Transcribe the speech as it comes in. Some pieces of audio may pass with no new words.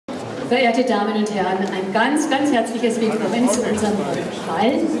Verehrte Damen und Herren, ein ganz, ganz herzliches Willkommen zu unserem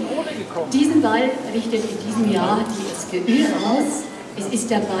Ball. Diesen Ball richtet in diesem Jahr die SGÜ aus. Es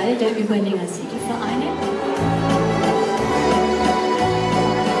ist der Ball der Überlinger Segelvereine.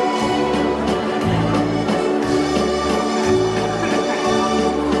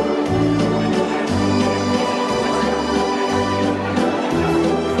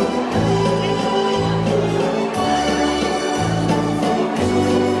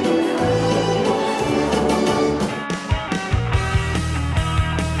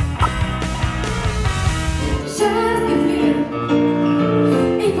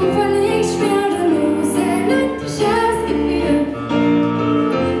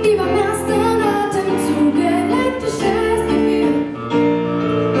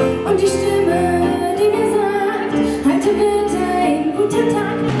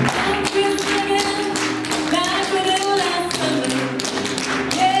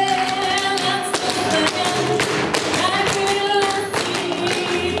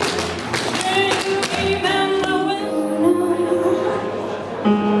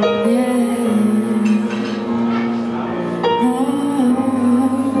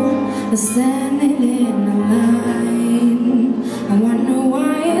 Standing in a line, I wonder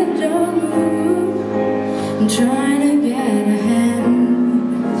why it don't move. I'm trying to get a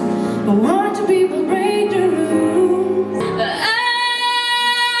hand, I want to people break the rules. I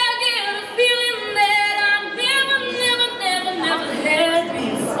get a feeling that I've never had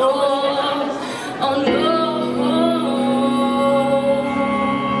before. Oh no,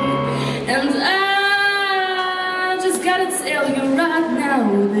 and I just gotta tell you right now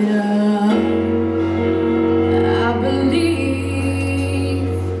that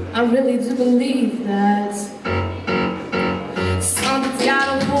I really do believe that something's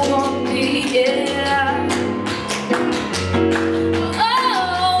gotta hold on me, yeah.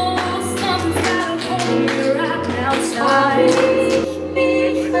 Oh, something's gotta hold me right now tight.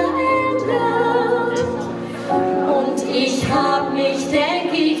 Mich verändert und ich hab mich,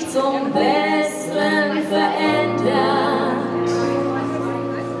 denk ich, zum Besseren verändert.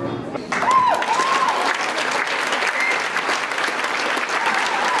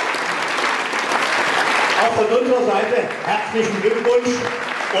 Auch von unserer Seite herzlichen Glückwunsch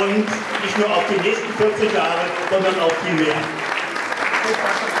und nicht nur auf die nächsten 40 Jahre, sondern auf viel mehr.